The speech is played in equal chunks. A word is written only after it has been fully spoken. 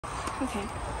Okay.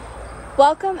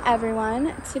 Welcome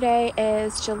everyone. Today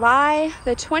is July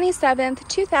the 27th,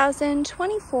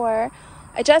 2024.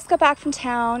 I just got back from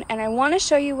town and I want to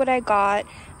show you what I got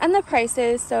and the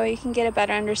prices so you can get a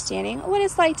better understanding of what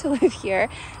it's like to live here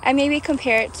and maybe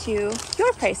compare it to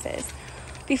your prices.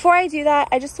 Before I do that,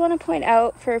 I just want to point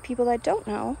out for people that don't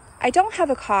know, I don't have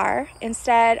a car.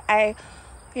 Instead, I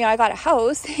got a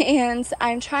house and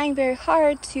I'm trying very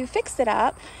hard to fix it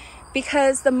up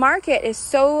because the market is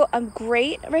so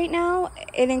great right now.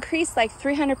 It increased like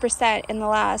 300% in the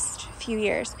last few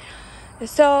years.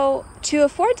 So to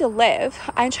afford to live,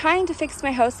 I'm trying to fix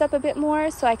my house up a bit more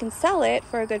so I can sell it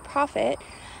for a good profit.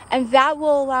 And that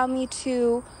will allow me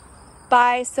to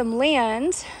buy some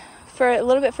land for a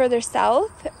little bit further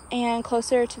south and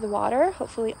closer to the water,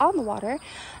 hopefully on the water,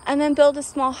 and then build a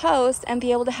small house and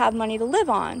be able to have money to live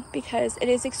on, because it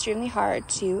is extremely hard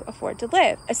to afford to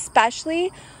live,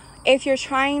 especially if you're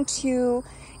trying to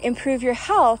improve your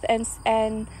health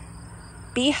and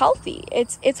be healthy.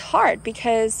 It's hard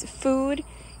because food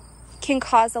can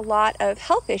cause a lot of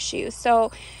health issues.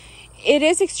 So it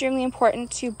is extremely important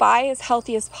to buy as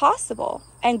healthy as possible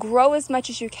and grow as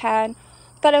much as you can.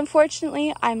 But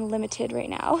unfortunately, I'm limited right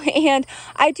now and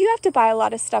I do have to buy a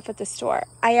lot of stuff at the store.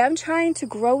 I am trying to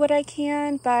grow what I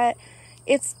can, but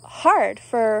it's hard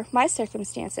for my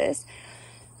circumstances.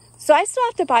 So I still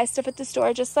have to buy stuff at the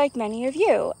store just like many of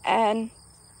you. And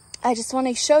I just want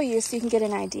to show you so you can get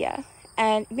an idea.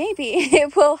 And maybe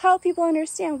it will help people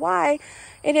understand why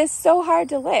it is so hard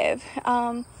to live,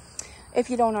 if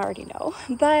you don't already know.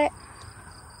 But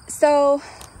so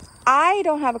I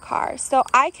don't have a car, so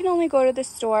I can only go to the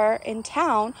store in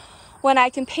town when I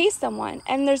can pay someone.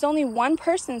 And there's only one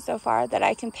person so far that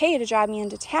I can pay to drive me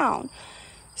into town.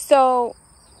 So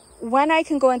when I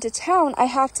can go into town, I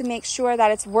have to make sure that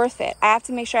it's worth it. I have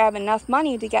to make sure I have enough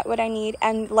money to get what I need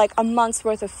and like a month's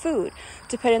worth of food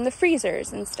to put in the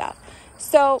freezers and stuff.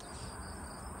 So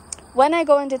when I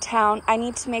go into town, I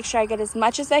need to make sure I get as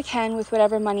much as I can with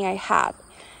whatever money I have.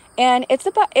 And it's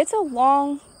a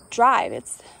long drive.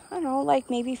 It's, I don't know,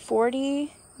 like maybe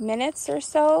 40 minutes or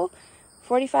so,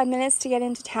 45 minutes to get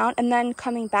into town and then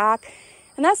coming back.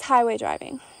 And that's highway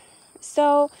driving.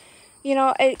 So,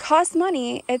 it costs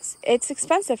money. It's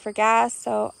expensive for gas.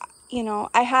 So,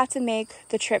 I have to make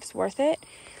the trips worth it.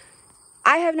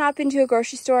 I have not been to a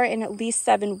grocery store in at least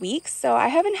 7 weeks. So I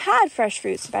haven't had fresh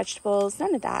fruits, vegetables,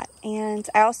 none of that. And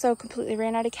I also completely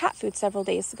ran out of cat food several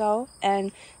days ago.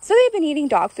 And so they've been eating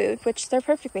dog food, which they're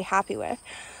perfectly happy with.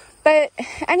 But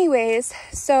anyways,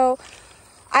 so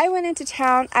I went into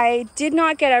town. I did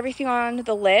not get everything on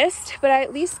the list, but I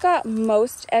at least got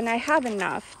most, and I have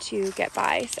enough to get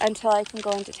by until I can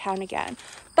go into town again.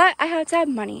 But I have to have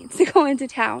money to go into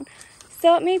town,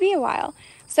 so it may be a while.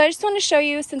 So I just want to show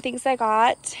you some things I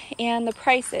got and the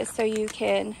prices so you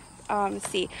can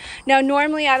see. Now,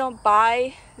 normally I don't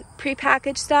buy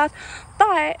prepackaged stuff,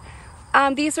 but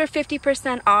these were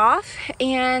 50% off,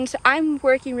 and I'm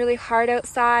working really hard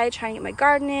outside trying to get my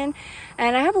garden in,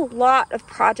 and I have a lot of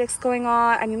projects going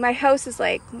on. I mean, my house is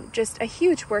like just a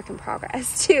huge work in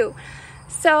progress too.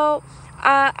 So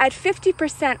at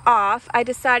 50% off, I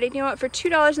decided, for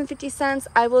 $2.50,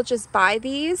 I will just buy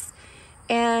these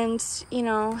and,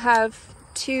 have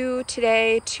 2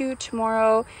 today, 2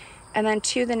 tomorrow, and then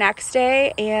 2 the next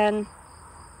day. And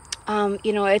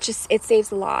it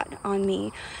saves a lot on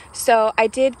me. So I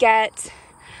did get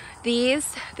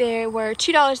these. They were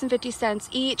 $2.50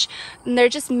 each, and they're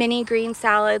just mini green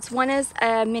salads. One is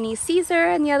a mini Caesar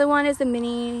and the other one is a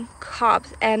mini Cobb.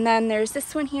 And then there's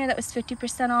this one here that was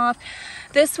 50% off.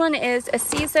 This one is a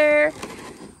Caesar.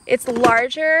 It's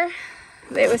larger.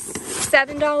 It was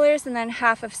 $7 and then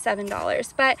half of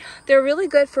 $7, but they're really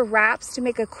good for wraps to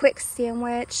make a quick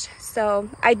sandwich. So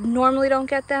I normally don't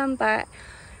get them, but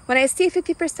when I see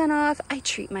 50% off, I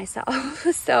treat myself.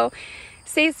 So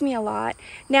saves me a lot.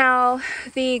 Now,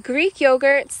 the Greek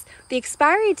yogurts, the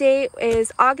expiry date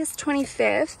is August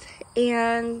 25th,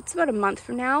 and it's about a month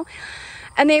from now.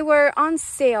 And they were on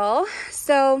sale,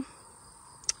 so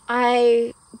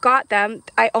I got them.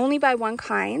 I only buy one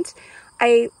kind.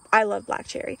 I love black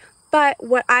cherry. But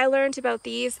what I learned about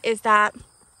these is that,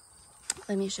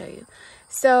 let me show you.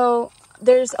 So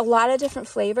there's a lot of different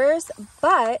flavors,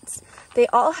 but they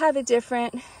all have a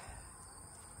different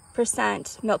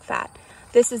percent milk fat.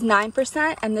 This is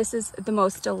 9%, and this is the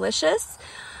most delicious.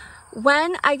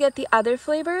 When I get the other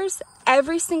flavors,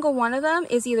 every single one of them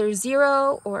is either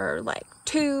 0 or like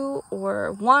 2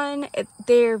 or 1.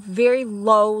 They're very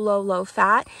low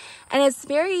fat, and it's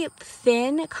very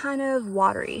thin, kind of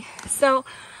watery. So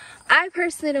I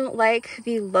personally don't like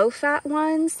the low fat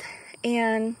ones,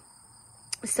 and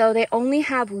So they only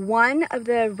have one of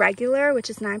the regular, which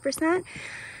is 9%,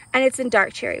 and it's in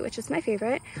dark cherry, which is my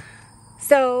favorite.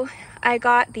 So I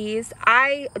got these.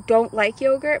 I don't like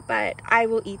yogurt, but I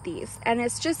will eat these. And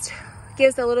it's just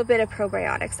gives a little bit of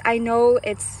probiotics. I know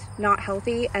it's not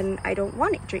healthy and I don't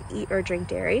want to eat or drink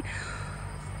dairy,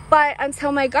 but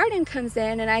until my garden comes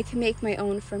in and I can make my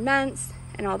own ferments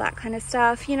and all that kind of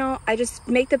stuff, you know, I just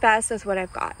make the best with what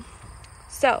I've got.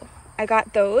 So I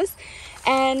got those,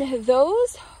 and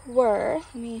those were,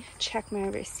 let me check my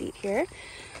receipt here.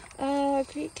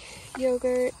 Greek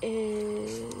yogurt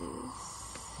is,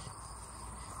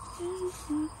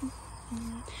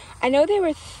 I know they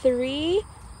were 3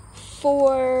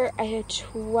 for, I had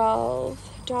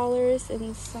 $12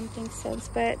 and something cents,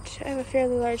 but I have a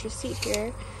fairly large receipt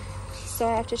here, so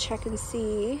I have to check and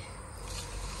see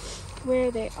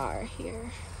where they are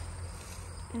here,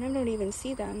 and I don't even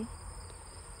see them.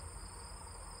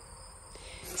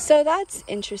 So that's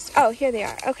interesting. Oh, here they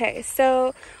are. Okay,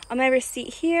 so on my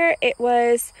receipt here, it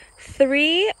was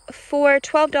 3 for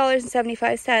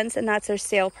 $12.75, and that's their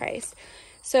sale price.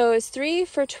 So it's 3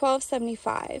 for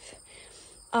 $12.75.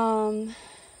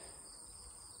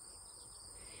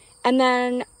 And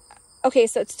then, okay,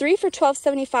 so it's 3 for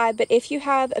 $12.75, but if you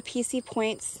have a PC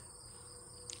Points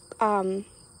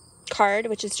card,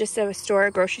 which is just a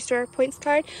grocery store points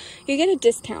card, you get a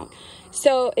discount.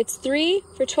 So it's 3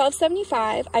 for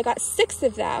 $12.75. I got 6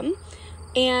 of them,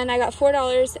 and I got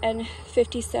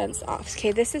 $4.50 off.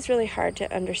 Okay, this is really hard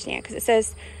to understand because it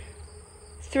says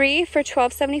 3 for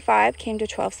 $12.75 came to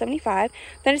 $12.75.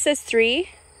 Then it says 3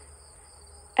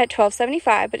 at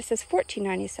 $12.75, but it says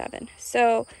 $14.97.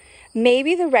 So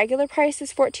maybe the regular price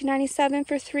is $14.97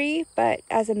 for 3, but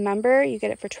as a member, you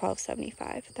get it for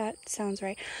 $12.75. That sounds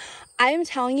right. I am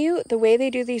telling you, the way they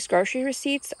do these grocery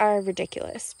receipts are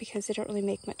ridiculous because they don't really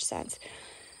make much sense.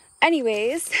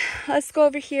 Anyways, let's go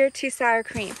over here to sour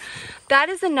cream. That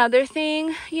is another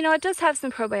thing. You know, it does have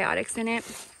some probiotics in it,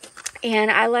 and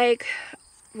I like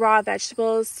raw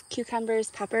vegetables,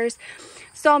 cucumbers, peppers.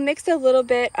 So I'll mix a little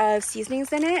bit of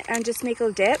seasonings in it and just make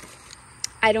a dip.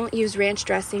 I don't use ranch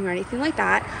dressing or anything like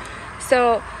that.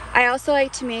 So I also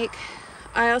like to make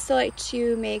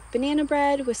banana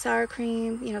bread with sour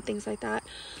cream, you know, things like that.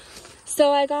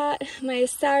 So I got my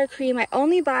sour cream. I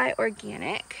only buy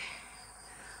organic.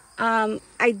 I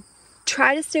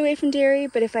try to stay away from dairy,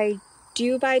 but if I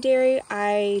do buy dairy,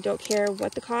 I don't care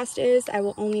what the cost is. I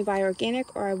will only buy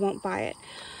organic or I won't buy it.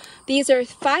 These are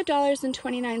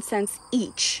 $5.29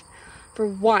 each for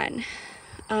one.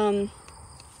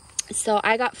 So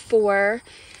I got 4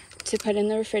 to put in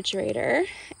the refrigerator.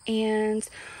 And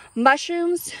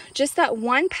mushrooms, just that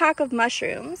one pack of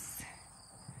mushrooms,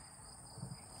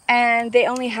 and they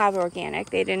only have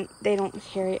organic. They don't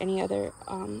carry any other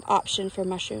option for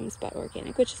mushrooms but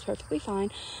organic, which is perfectly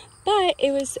fine. But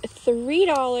it was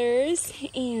 $3,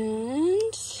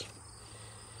 and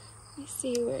let me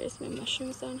see, where is my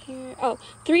mushrooms on here? Oh,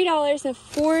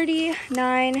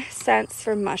 $3.49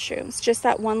 for mushrooms, just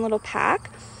that one little pack.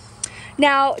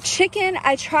 Now, chicken,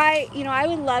 I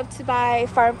would love to buy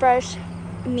farm fresh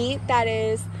meat that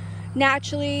is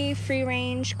naturally free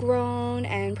range grown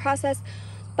and processed,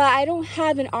 but I don't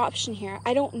have an option here.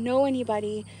 I don't know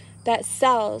anybody that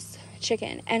sells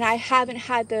chicken, and I haven't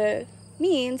had the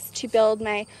means to build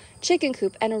my chicken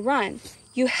coop and a run.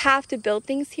 You have to build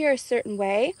things here a certain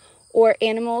way or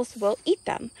animals will eat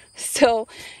them. So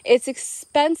it's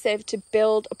expensive to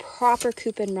build a proper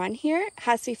coop and run here. It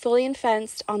has to be fully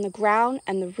fenced on the ground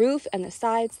and the roof and the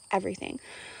sides, everything.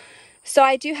 So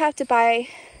I do have to buy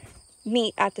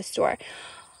meat at the store.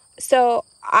 So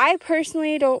I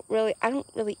personally don't really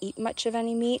eat much of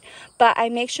any meat, but I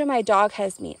make sure my dog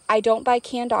has meat. I don't buy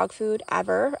canned dog food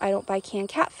ever. I don't buy canned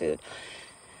cat food.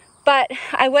 But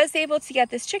I was able to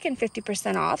get this chicken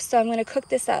 50% off, so I'm going to cook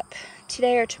this up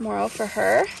today or tomorrow for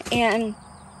her, and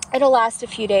it'll last a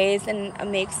few days, and it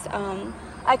makes,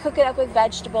 I cook it up with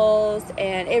vegetables,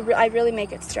 and I really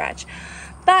make it stretch.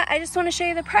 But I just want to show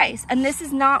you the price, and this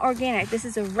is not organic. This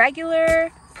is a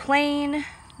regular, plain,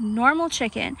 normal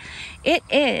chicken. It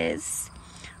is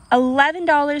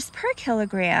 $11 per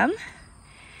kilogram,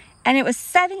 and it was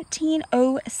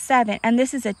 $17.07, and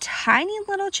this is a tiny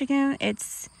little chicken.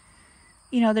 It's,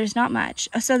 you know, there's not much.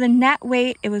 So the net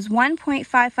weight, it was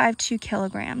 1.552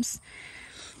 kilograms.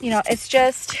 You know, it's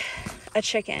just a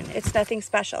chicken. It's nothing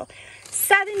special.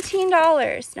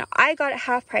 $17. Now, I got it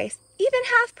half price. Even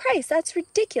half price. That's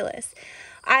ridiculous.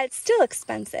 It's still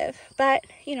expensive, but,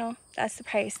 you know, that's the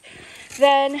price.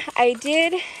 Then I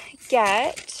did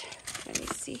get, let me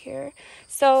see here.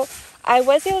 So I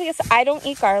was able to get, I don't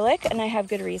eat garlic, and I have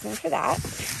good reason for that.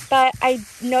 but I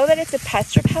know that it's a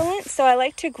pest repellent, so I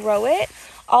like to grow it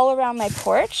all around my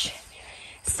porch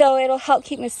so it'll help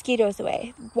keep mosquitoes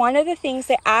away. One of the things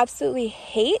I absolutely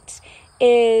hate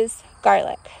is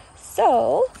garlic.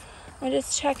 So I'm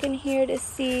just checking here to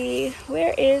see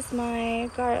where is my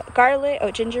garlic.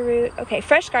 Oh, ginger root. Okay,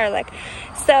 fresh garlic.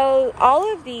 So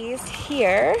all of these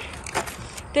here,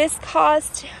 this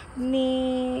cost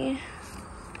me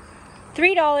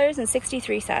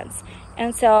 $3.63.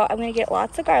 And so I'm going to get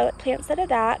lots of garlic plants out of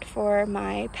that for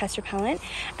my pest repellent.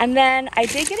 And then I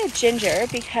did get a ginger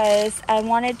because I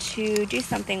wanted to do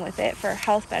something with it for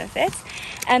health benefits.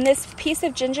 And this piece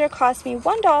of ginger cost me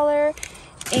 $1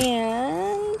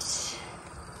 and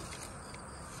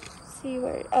see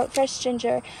where, oh, fresh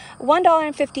ginger,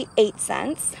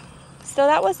 $1.58. So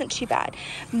that wasn't too bad.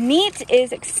 Meat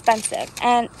is expensive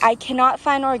and I cannot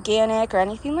find organic or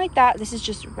anything like that. This is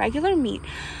just regular meat.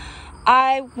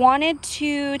 I wanted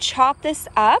to chop this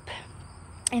up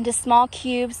into small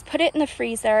cubes, put it in the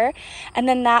freezer, and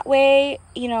then that way,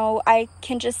 you know, I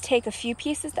can just take a few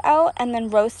pieces out and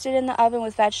then roast it in the oven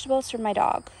with vegetables for my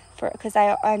dog. Because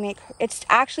I make, it's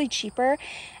actually cheaper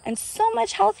and so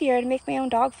much healthier to make my own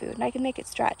dog food, and I can make it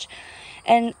stretch.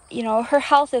 And, you know, her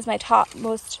health is my top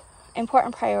most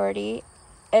important priority.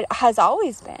 It has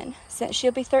always been since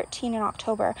she'll be 13 in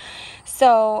October.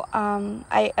 So,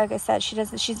 like I said,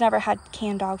 she's never had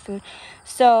canned dog food.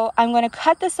 So I'm going to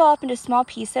cut this all up into small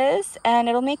pieces and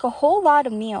it'll make a whole lot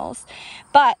of meals.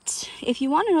 But if you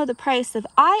want to know the price of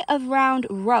Eye of Round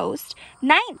roast,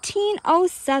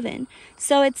 $19.07.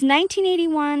 So it's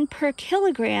 $19.81 per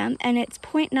kilogram and it's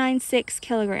 0.96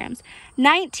 kilograms.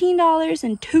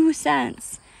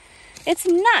 $19.02. It's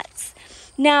nuts.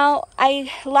 Now,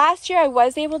 last year I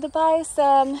was able to buy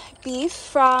some beef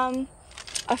from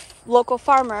a local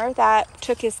farmer that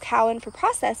took his cow in for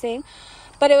processing,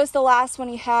 but it was the last one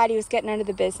he had. He was getting out of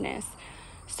the business.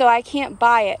 So I can't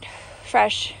buy it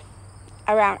fresh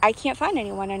around. I can't find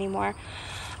anyone anymore.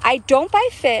 I don't buy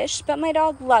fish, but my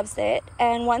dog loves it,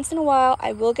 and once in a while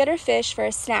I will get her fish for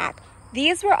a snack.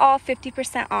 These were all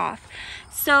 50% off.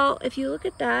 So if you look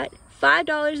at that,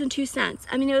 $5.02.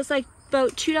 I mean, it was like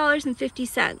about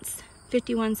 $2.50,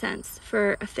 51 cents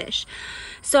for a fish.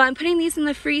 So I'm putting these in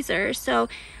the freezer so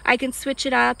I can switch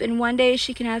it up, and one day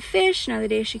she can have fish, another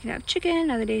day she can have chicken,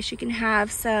 another day she can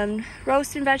have some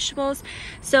roasted vegetables.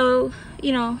 So,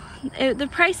 you know, the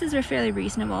prices are fairly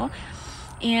reasonable,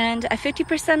 and at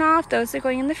 50% off, those are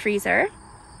going in the freezer.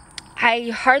 I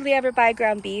hardly ever buy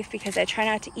ground beef because I try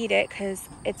not to eat it because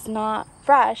it's not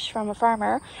fresh from a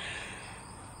farmer.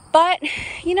 But,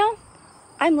 you know,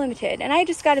 I'm limited and I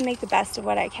just got to make the best of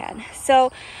what I can.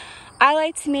 So I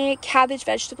like to make cabbage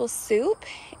vegetable soup,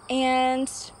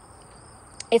 and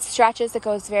it stretches, it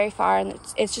goes very far, and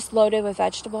it's just loaded with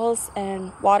vegetables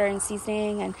and water and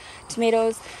seasoning and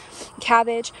tomatoes,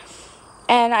 cabbage.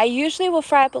 And I usually will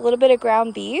fry up a little bit of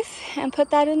ground beef and put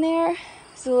that in there.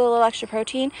 It's a little extra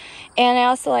protein. And I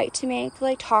also like to make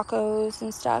like tacos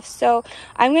and stuff. So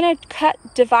I'm going to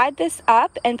divide this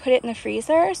up and put it in the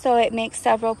freezer so it makes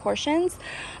several portions.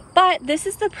 But this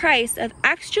is the price of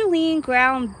extra lean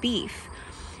ground beef,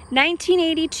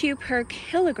 $19.82 per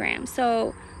kilogram.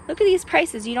 So look at these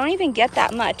prices. You don't even get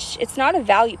that much. It's not a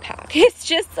value pack. It's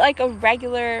just like a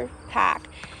regular pack.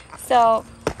 So,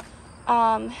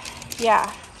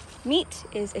 yeah, meat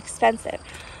is expensive.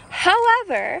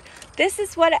 However, this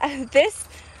is why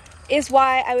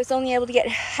I was only able to get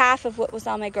half of what was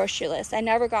on my grocery list. I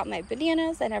never got my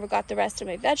bananas. I never got the rest of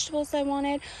my vegetables I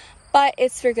wanted, but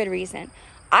it's for good reason.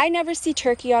 I never see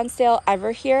turkey on sale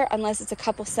ever here unless it's a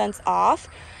couple cents off.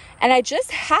 And I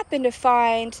just happened to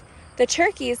find the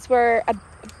turkeys were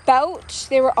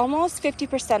they were almost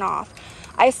 50% off.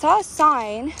 I saw a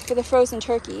sign for the frozen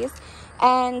turkeys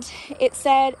and it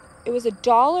said it was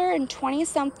 $1.20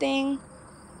 something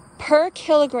per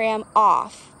kilogram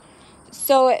off.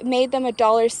 So it made them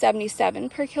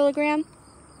 $1.77 per kilogram.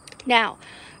 Now,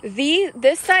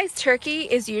 this size turkey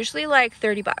is usually like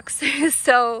 $30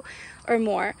 so or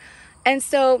more. And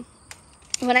so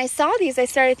when I saw these, I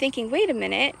started thinking, wait a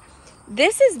minute,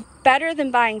 this is better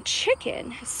than buying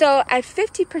chicken. So at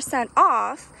 50%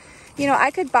 off, you know,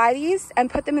 I could buy these and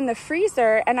put them in the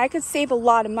freezer and I could save a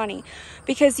lot of money,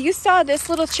 because you saw this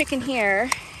little chicken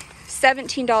here,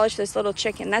 $17 for this little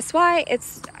chicken. That's why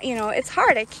it's, you know, it's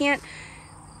hard. I can't,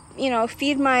 you know,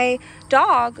 feed my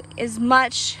dog as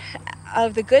much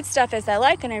of the good stuff as I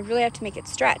like, and I really have to make it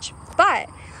stretch. But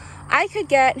I could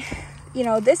get, you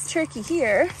know, this turkey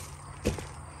here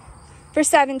for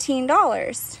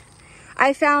 $17.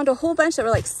 I found a whole bunch that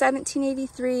were like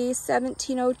 $17.83,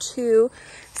 $17.02.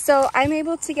 So I'm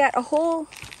able to get a whole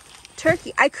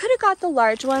turkey. I could have got the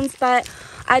large ones, but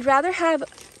I'd rather have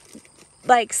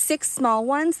like 6 small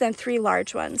ones than 3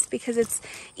 large ones because it's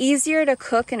easier to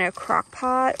cook in a crock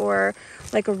pot or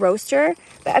like a roaster.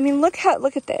 But I mean, look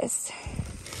at this.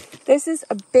 This is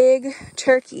a big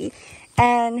turkey,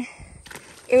 and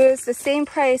it was the same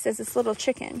price as this little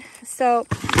chicken. So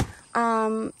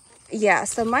yeah,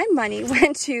 so my money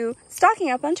went to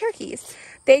stocking up on turkeys.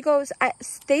 They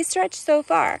stretch so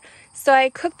far. So I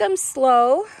cook them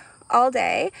slow all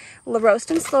day, roast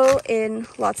them slow in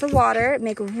lots of water,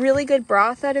 make a really good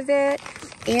broth out of it.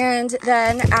 And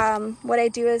then what I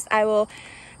do is I'll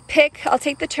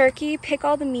take the turkey, pick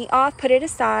all the meat off, put it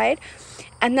aside,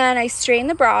 and then I strain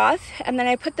the broth, and then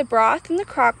I put the broth in the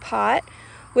crock pot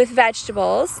with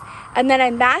vegetables, and then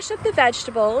I mash up the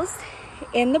vegetables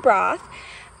in the broth.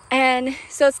 And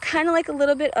so it's kind of like a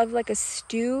little bit of like a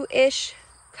stew-ish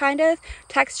kind of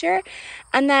texture.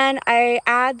 And then I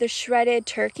add the shredded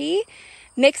turkey,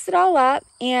 mix it all up,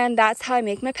 and that's how I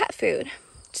make my pet food.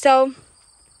 So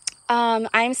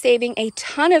I'm saving a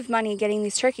ton of money getting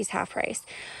these turkeys half price.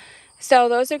 So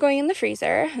those are going in the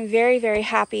freezer. I'm very, very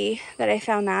happy that I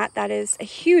found that. That is a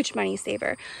huge money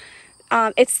saver.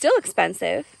 It's still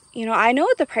expensive. You know, I know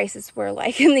what the prices were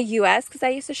like in the US because I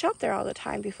used to shop there all the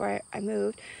time before I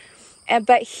moved.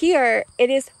 But here,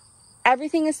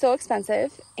 everything is so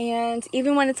expensive. And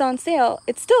even when it's on sale,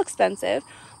 it's still expensive.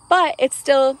 But it's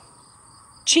still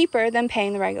cheaper than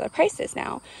paying the regular prices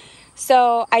now.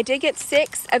 So I did get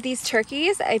 6 of these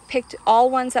turkeys. I picked all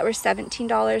ones that were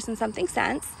 $17 and something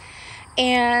cents.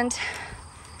 And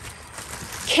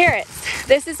carrots.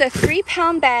 This is a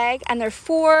 3-pound bag, and they're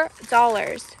 $4.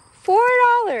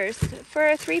 $4 for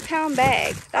a 3-pound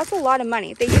bag. That's a lot of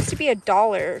money. They used to be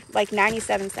 $1, like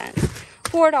 97 cents.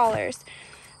 $4.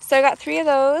 So I got 3 of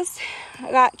those.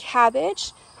 I got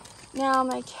cabbage. Now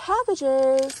my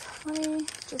cabbages, let me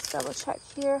just double check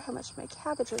here how much my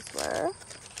cabbages were.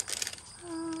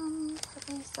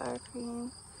 Sour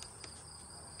cream.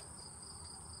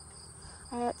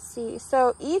 Let's see.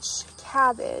 So each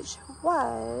cabbage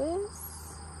was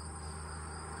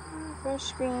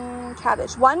fresh green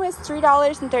cabbage. One was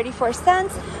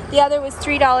 $3.34. The other was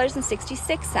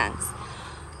 $3.66.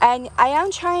 And I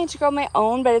am trying to grow my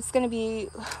own, but it's going to be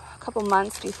a couple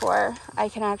months before I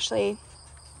can actually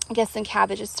get some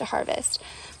cabbages to harvest.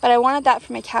 But I wanted that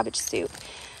for my cabbage soup.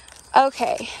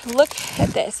 Okay, look at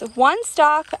this. 1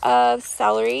 stalk of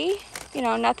celery. You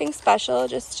know, nothing special,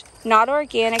 just not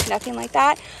organic, nothing like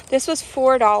that. This was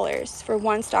 $4 for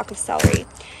 1 stalk of celery.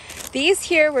 These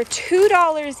here were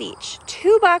 $2 each.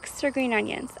 $2 for green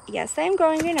onions. Yes, I am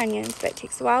growing green onions, but it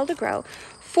takes a while to grow.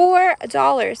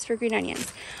 $4 for green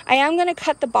onions. I am going to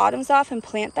cut the bottoms off and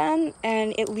plant them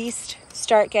and at least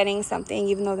start getting something,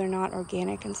 even though they're not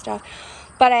organic and stuff.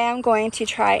 But I am going to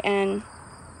try and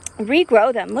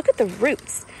regrow them. Look at the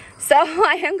roots. So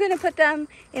I am going to put them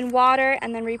in water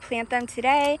and then replant them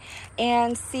today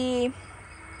and see,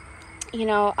 you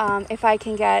know, if I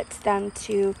can get them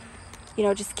to, you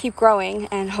know, just keep growing,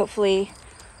 and hopefully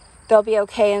they'll be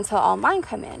okay until all mine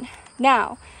come in.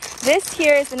 Now, this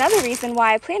here is another reason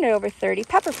why I planted over 30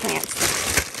 pepper plants.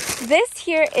 This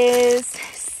here is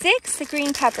 6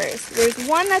 green peppers. There's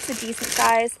one that's a decent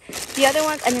size. The other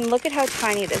ones, I mean, look at how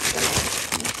tiny this one is.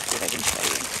 Let me see if I can show you.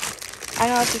 I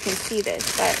don't know if you can see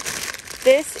this, but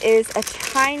this is a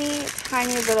tiny,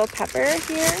 tiny little pepper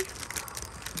here.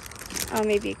 Oh,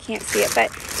 maybe you can't see it,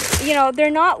 but you know, they're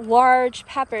not large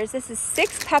peppers. This is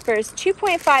 6 peppers,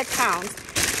 2.5 pounds,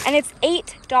 and it's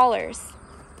 $8.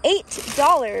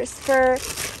 $8 for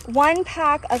 1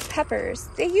 pack of peppers.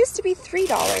 They used to be $3.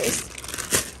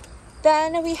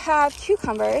 Then we have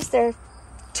cucumbers. They're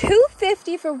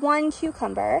 $2.50 for 1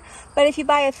 cucumber, but if you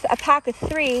buy a pack of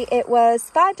 3, it was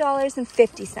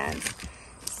 $5.50.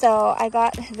 So I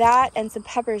got that and some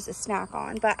peppers to snack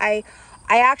on. But I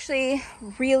actually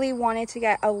really wanted to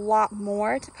get a lot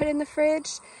more to put in the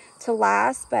fridge to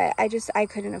last, but I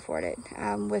couldn't afford it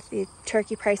with the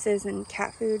turkey prices and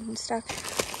cat food and stuff.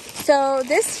 So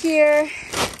this here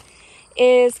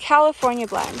is California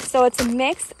blend. So it's a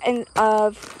mix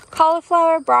of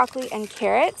cauliflower, broccoli, and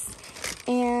carrots.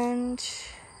 And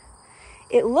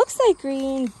it looks like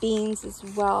green beans as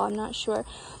well. I'm not sure.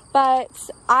 But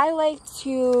I like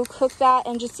to cook that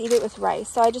and just eat it with rice.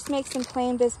 So I just make some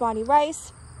plain basmati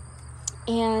rice,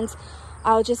 and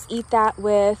I'll just eat that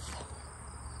with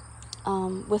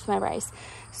my rice.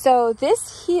 So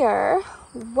this here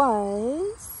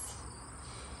was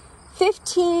it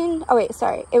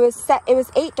was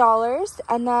 $8,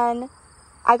 and then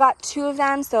I got 2 of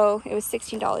them, so it was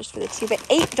 $16 for the 2, but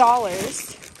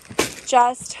 $8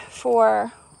 just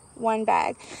for one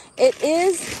bag. It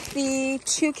is the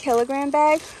 2 kilogram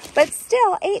bag, but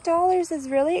still $8 is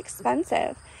really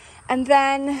expensive. And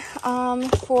then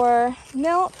for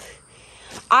milk,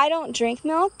 I don't drink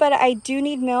milk, but I do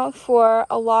need milk for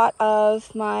a lot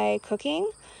of my cooking.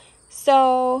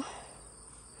 So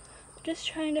I'm just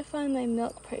trying to find my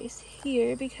milk price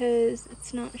here because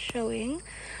it's not showing.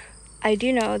 I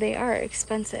do know they are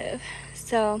expensive.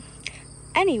 So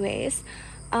anyways,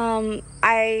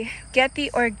 I get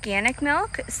the organic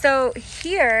milk. So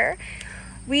here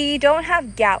we don't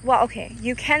have well, okay,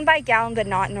 you can buy gallon, but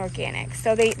not in organic.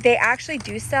 So they actually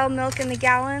do sell milk in the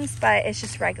gallons, but it's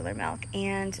just regular milk.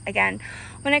 And again,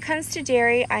 when it comes to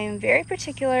dairy, I am very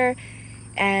particular.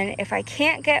 And if I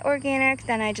can't get organic,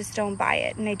 then I just don't buy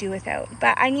it and I do without.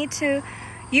 But I need to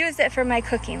use it for my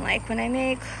cooking, like when I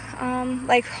make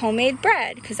like homemade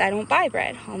bread, because I don't buy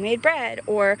bread, homemade bread,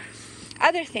 or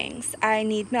other things, I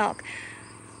need milk.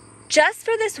 Just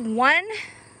for this one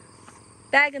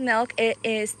bag of milk, it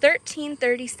is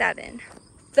 $13.37.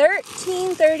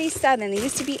 $13.37. It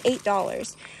used to be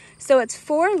 $8. So it's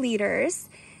 4 liters,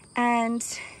 and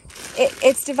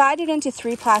it's divided into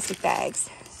 3 plastic bags.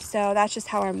 So that's just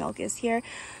how our milk is here.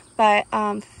 But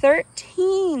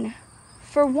 13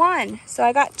 for one. So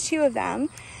I got 2 of them,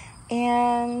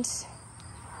 and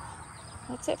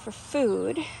that's it for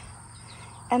food.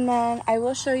 And then I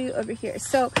will show you over here.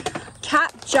 So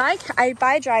I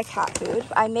buy dry cat food.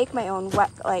 I make my own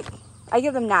wet, like I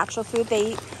give them natural food.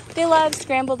 They love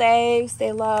scrambled eggs.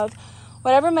 They love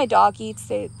whatever my dog eats,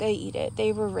 they eat it.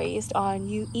 They were raised on,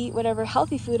 you eat whatever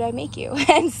healthy food I make you.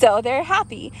 And so they're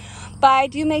happy. But I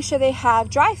do make sure they have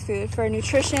dry food for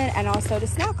nutrition and also to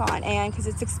snack on. And because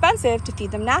it's expensive to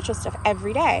feed them natural stuff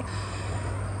every day.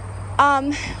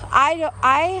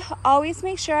 I always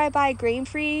make sure I buy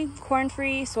grain-free,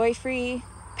 corn-free, soy-free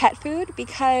pet food,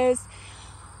 because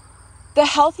the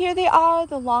healthier they are,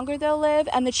 the longer they'll live,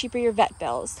 and the cheaper your vet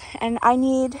bills. And I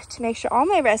need to make sure all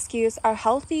my rescues are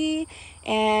healthy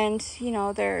and, you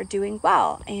know, they're doing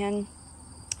well. And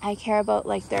I care about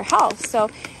like their health.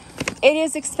 So it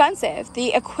is expensive.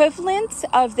 The equivalent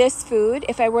of this food,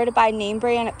 if I were to buy name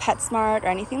brand at PetSmart or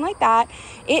anything like that,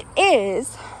 it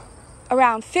is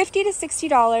around $50 to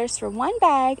 $60 for one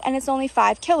bag, and it's only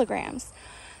 5 kilograms.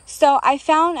 So I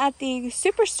found at the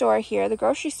superstore here, the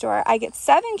grocery store, I get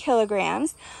 7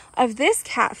 kilograms of this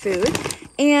cat food,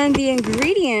 and the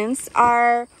ingredients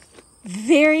are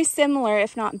very similar,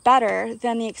 if not better,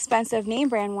 than the expensive name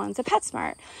brand ones at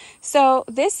PetSmart. So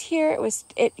this here,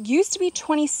 it used to be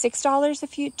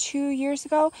 $26 2 years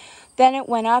ago. Then it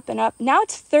went up and up. Now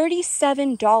it's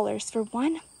 $37 for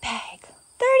one bag.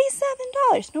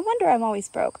 $37. No wonder I'm always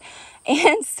broke.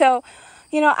 And so,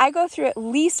 you know, I go through at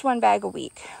least 1 bag a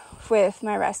week with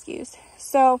my rescues.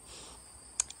 So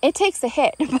it takes a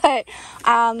hit, but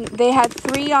they had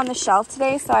 3 on the shelf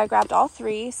today, so I grabbed all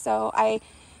 3. So I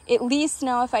at least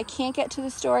know if I can't get to the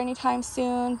store anytime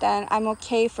soon, then I'm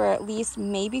okay for at least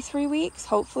maybe 3 weeks.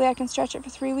 Hopefully I can stretch it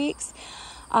for 3 weeks.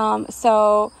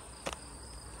 So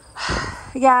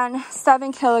again,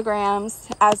 7 kilograms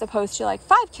as opposed to like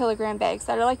 5 kilogram bags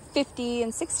that are like $50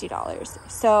 and $60.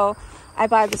 So I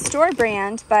buy the store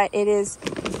brand, but it is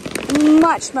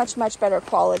much, much, much better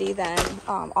quality than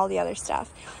all the other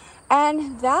stuff.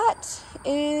 And that's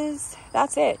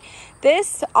it.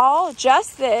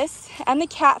 Just this and the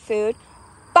cat food,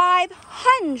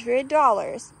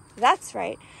 $500. That's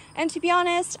right. And to be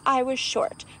honest, I was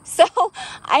short. So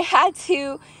I had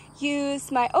to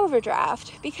use my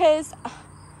overdraft because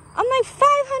I'm like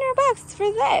 $500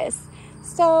 for this.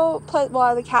 So plus,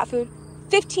 well, the cat food,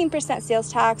 15%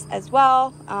 sales tax as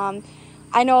well.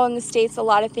 I know in the States a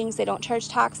lot of things they don't charge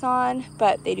tax on,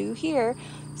 but they do here.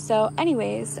 So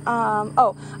anyways,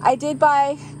 I did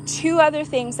buy 2 other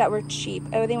things that were cheap.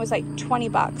 Everything was like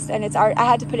 $20, and I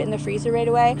had to put it in the freezer right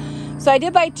away. So I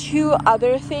did buy 2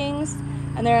 other things,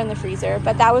 and they're in the freezer,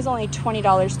 but that was only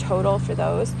 $20 total for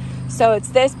those. So it's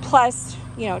this plus,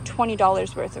 you know,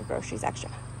 $20 worth of groceries extra.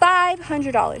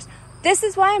 $500. This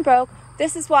is why I'm broke.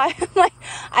 This is why I'm like,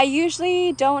 I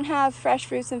usually don't have fresh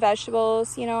fruits and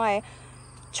vegetables. You know, I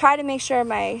try to make sure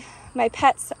my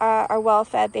pets are well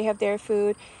fed. They have their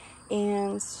food,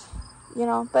 and, you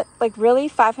know, but like really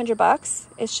 $500,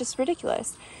 it's just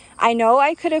ridiculous. I know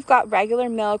I could have got regular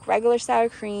milk, regular sour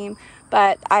cream,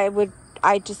 but I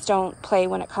just don't play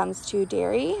when it comes to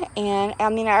dairy. And I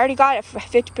mean, I already got it for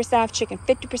 50% off chicken,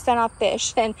 50% off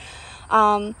fish. And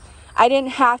I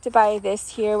didn't have to buy this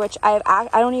here, which I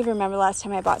don't even remember the last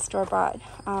time I bought store-bought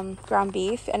ground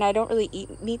beef. And I don't really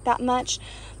eat meat that much.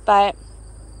 But,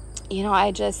 you know,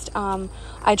 I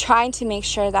try to make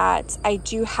sure that I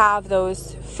do have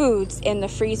those foods in the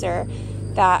freezer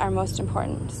that are most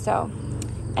important. So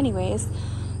anyways,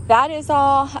 that is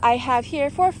all I have here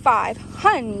for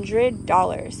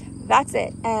 $500. That's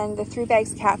it. And the 3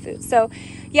 bags of cat food. So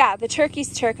yeah, the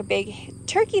turkeys took a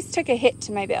hit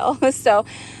to my bill. So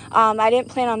I didn't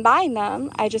plan on buying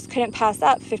them. I just couldn't pass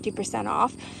up 50%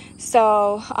 off.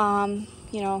 So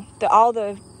you know, all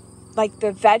the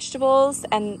vegetables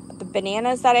and the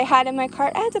bananas that I had in my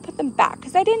cart, I had to put them back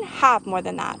because I didn't have more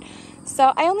than that.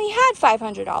 So I only had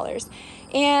 $500.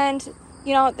 And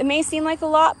you know, it may seem like a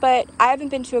lot, but I haven't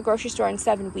been to a grocery store in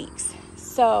 7 weeks.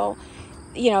 So,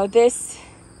 you know, this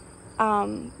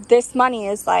money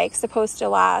is like supposed to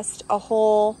last a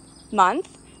whole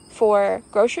month for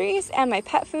groceries and my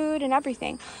pet food and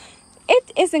everything.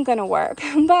 It isn't going to work,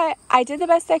 but I did the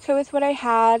best I could with what I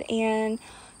had. And,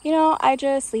 you know, I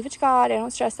just leave it to God. I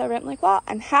don't stress over it. I'm like, well,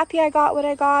 I'm happy I got what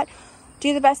I got.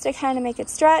 Do the best I can to make it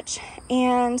stretch.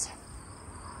 And,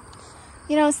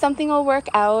 you know, something will work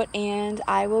out and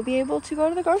I will be able to go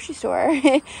to the grocery store,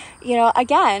 you know,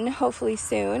 again, hopefully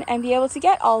soon, and be able to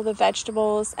get all the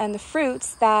vegetables and the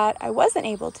fruits that I wasn't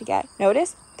able to get.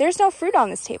 Notice there's no fruit on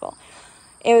this table.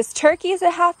 It was turkeys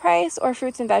at half price or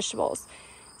fruits and vegetables.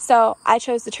 So I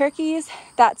chose the turkeys.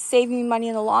 That's saving me money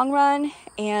in the long run.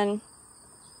 And,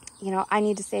 you know, I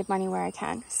need to save money where I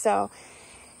can. So,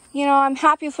 you know, I'm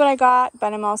happy with what I got,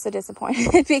 but I'm also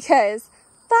disappointed because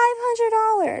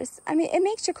 $500. I mean, it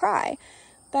makes you cry.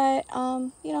 But,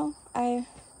 you know,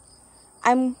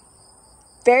 I'm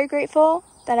very grateful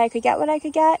that I could get what I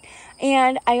could get.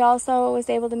 And I also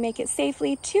was able to make it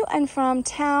safely to and from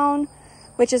town,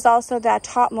 which is also the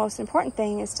top most important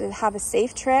thing, is to have a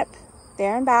safe trip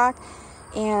there and back.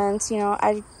 And, you know,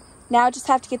 I now just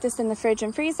have to get this in the fridge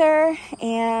and freezer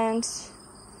and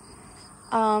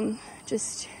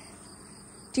just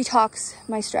detox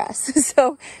my stress.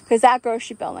 So, because that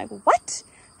grocery bill, I'm like, what?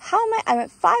 How am I'm at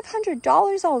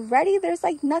 $500 already? There's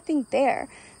like nothing there.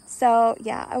 So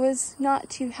yeah, I was not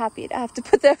too happy to have to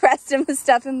put the rest of the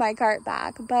stuff in my cart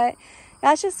back, but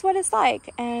that's just what it's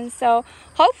like. And so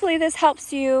hopefully this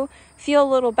helps you feel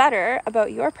a little better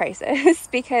about your prices,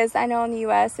 because I know in the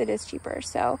US it is cheaper.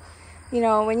 So, you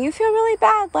know, when you feel really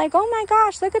bad, like, oh my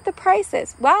gosh, look at the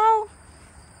prices. Well,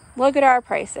 look at our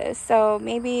prices. So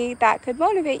maybe that could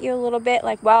motivate you a little bit,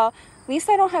 like, well, at least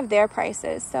I don't have their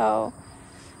prices. So,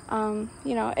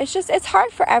 you know, it's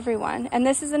hard for everyone. And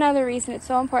this is another reason it's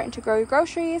so important to grow your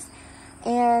groceries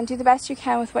and do the best you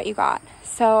can with what you got.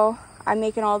 So I'm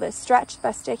making all this stretch the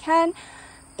best I can.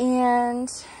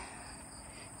 And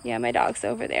yeah, my dog's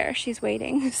over there. She's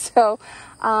waiting. So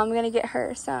I'm going to get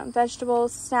her some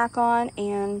vegetables to snack on.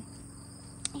 And,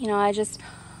 you know,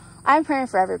 I'm praying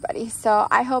for everybody. So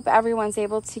I hope everyone's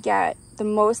able to get the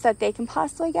most that they can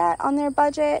possibly get on their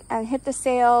budget and hit the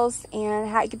sales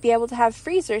and be able to have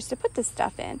freezers to put this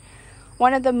stuff in.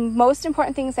 One of the most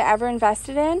important things I ever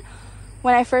invested in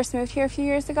when I first moved here a few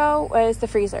years ago was the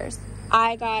freezers.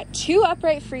 I got 2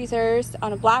 upright freezers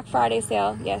on a Black Friday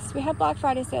sale. Yes, we have Black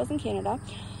Friday sales in Canada,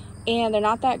 and they're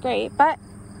not that great, but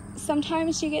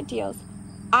sometimes you get deals.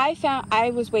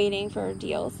 I was waiting for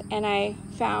deals, and I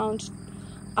found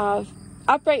a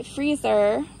upright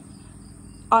freezer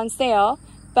on sale,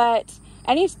 but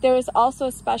there was also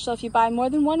a special, if you buy more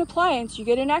than one appliance, you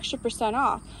get an extra %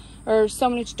 off, or so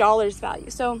many dollars value.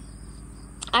 So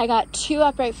I got 2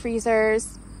 upright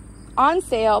freezers on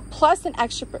sale plus an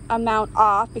extra amount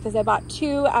off because I bought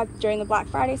 2 during the Black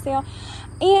Friday sale,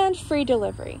 and free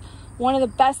delivery. One of the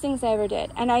best things I ever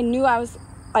did. And I knew I was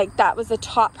like, that was a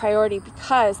top priority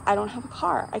because I don't have a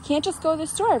car. I can't just go to the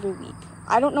store every week.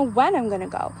 I don't know when I'm going to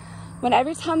go. When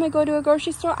every time I go to a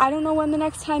grocery store, I don't know when the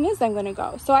next time is I'm going to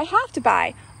go. So I have to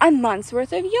buy a month's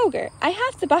worth of yogurt. I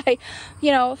have to buy,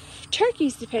 you know,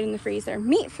 turkeys to put in the freezer,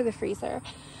 meat for the freezer.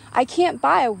 I can't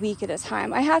buy a week at a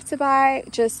time. I have to buy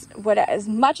just as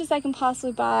much as I can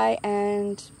possibly buy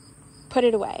and put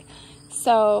it away.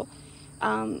 So,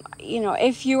 you know,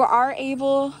 if you are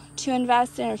able to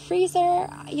invest in a freezer,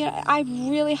 you know, I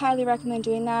really highly recommend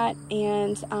doing that.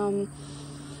 And,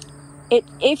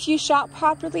 if you shop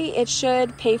properly, it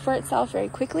should pay for itself very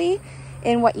quickly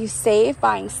in what you save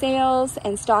buying sales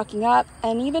and stocking up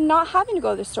and even not having to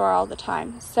go to the store all the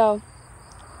time. So,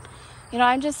 you know,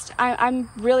 I'm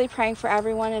really praying for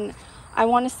everyone, and I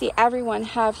want to see everyone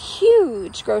have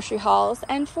huge grocery hauls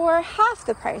and for half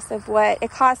the price of what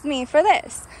it cost me for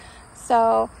this.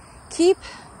 So keep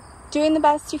doing the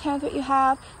best you can with what you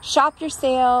have. Shop your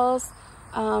sales.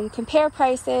 Compare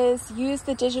prices, use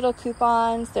the digital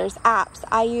coupons. There's apps.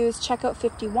 I use Checkout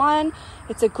 51.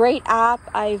 It's a great app.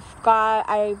 I got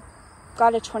a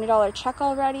 $20 check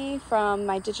already from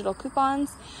my digital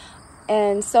coupons.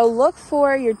 And so look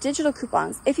for your digital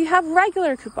coupons. If you have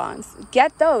regular coupons,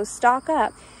 get those, stock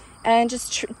up, and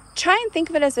just try and think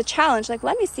of it as a challenge. Like,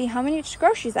 let me see how many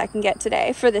groceries I can get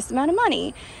today for this amount of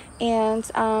money. And,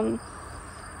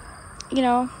 you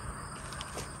know,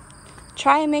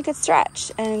 try and make it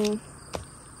stretch. And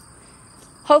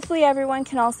hopefully everyone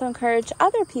can also encourage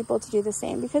other people to do the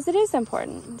same, because it is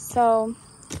important. So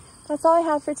that's all I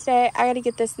have for today. I got to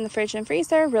get this in the fridge and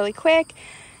freezer really quick,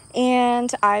 and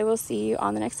I will see you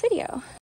on the next video.